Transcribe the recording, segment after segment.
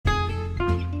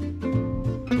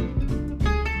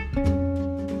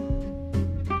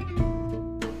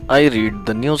I read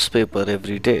the newspaper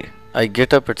every day. I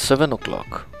get up at 7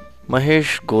 o'clock.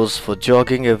 Mahesh goes for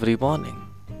jogging every morning.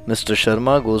 Mr.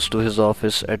 Sharma goes to his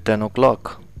office at 10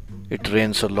 o'clock. It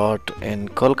rains a lot in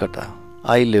Kolkata.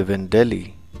 I live in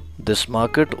Delhi. This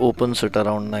market opens at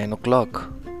around 9 o'clock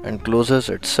and closes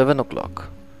at 7 o'clock.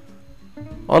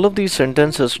 All of these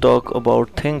sentences talk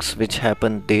about things which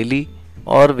happen daily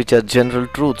or which are general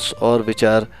truths or which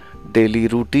are daily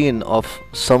routine of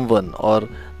someone or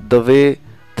the way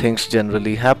things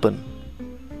generally happen.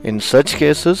 In such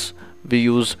cases, we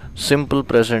use simple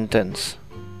present tense.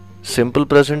 Simple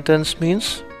present tense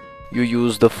means you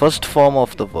use the first form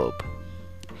of the verb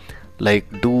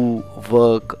like do,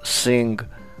 work, sing,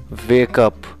 wake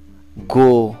up,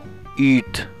 go,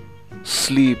 eat,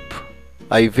 sleep.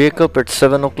 I wake up at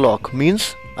 7 o'clock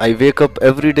means I wake up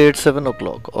every day at 7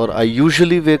 o'clock or I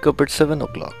usually wake up at 7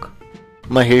 o'clock.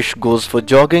 Mahesh goes for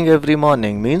jogging every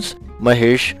morning means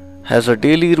Mahesh has a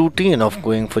daily routine of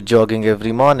going for jogging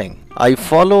every morning. I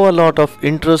follow a lot of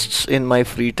interests in my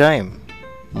free time.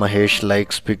 Mahesh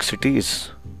likes big cities.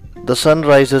 The sun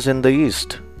rises in the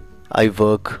east. I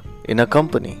work in a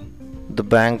company. The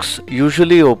banks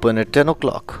usually open at 10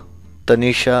 o'clock.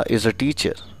 Tanisha is a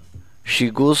teacher. She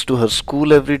goes to her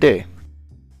school every day.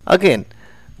 Again,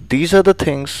 these are the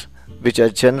things which are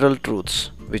general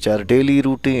truths, which are daily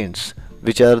routines,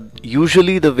 which are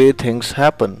usually the way things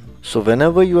happen. So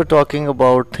whenever you are talking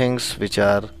about things which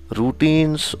are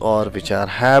routines or which are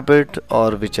habit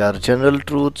or which are general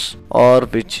truths or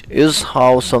which is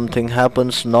how something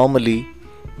happens normally,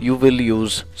 you will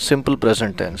use simple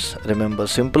present tense. Remember,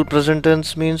 simple present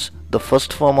tense means the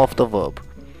first form of the verb.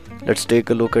 Let's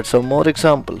take a look at some more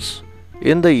examples.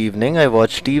 In the evening, I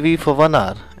watch TV for 1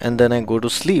 hour and then I go to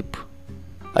sleep.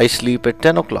 I sleep at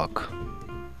 10 o'clock.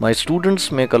 My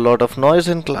students make a lot of noise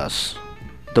in class.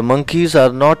 The monkeys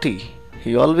are naughty.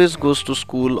 He always goes to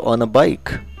school on a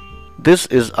bike. This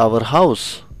is our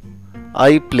house.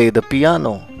 I play the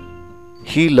piano.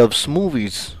 He loves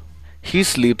movies. He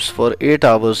sleeps for 8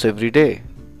 hours every day.